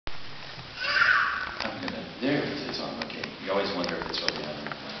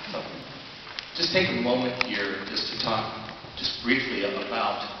just take a moment here just to talk just briefly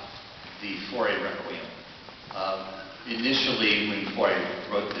about the Fauré Requiem. Initially, when Fauré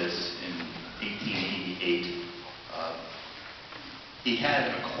wrote this in 1888, he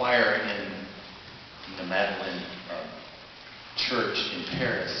had a choir in the Madeleine church in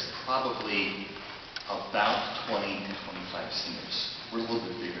Paris, probably about 20 to 25 singers. We're a little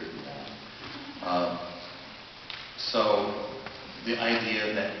bit bigger than that. So the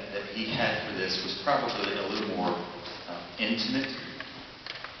idea that he had for this was probably a little more intimate,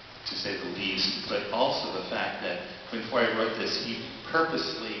 to say the least, but also the fact that when Fauré wrote this, he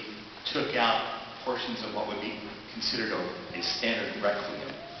purposely took out portions of what would be considered a standard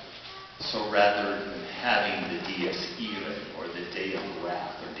requiem. So rather than having the Dies Irae, or the Day of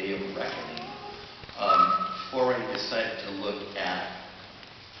Wrath, or Day of Reckoning, Fauré decided to look at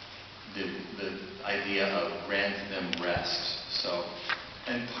the idea of grant them rest. So,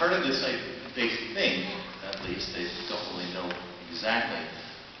 and part of this, they think, at least, they don't really know exactly,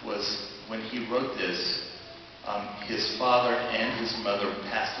 was when he wrote this, his father and his mother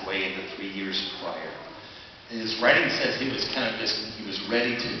passed away in the 3 years prior. His writing says he was kind of just, he was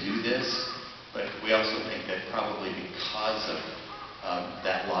ready to do this, but we also think that probably because of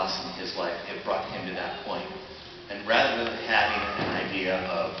that loss in his life, it brought him to that point. And rather than having an idea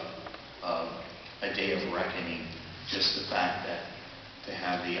of a day of reckoning, just the fact that to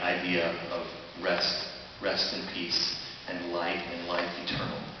have the idea of rest in peace, and light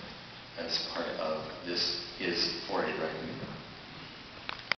eternal as part of this, his Fauré Requiem.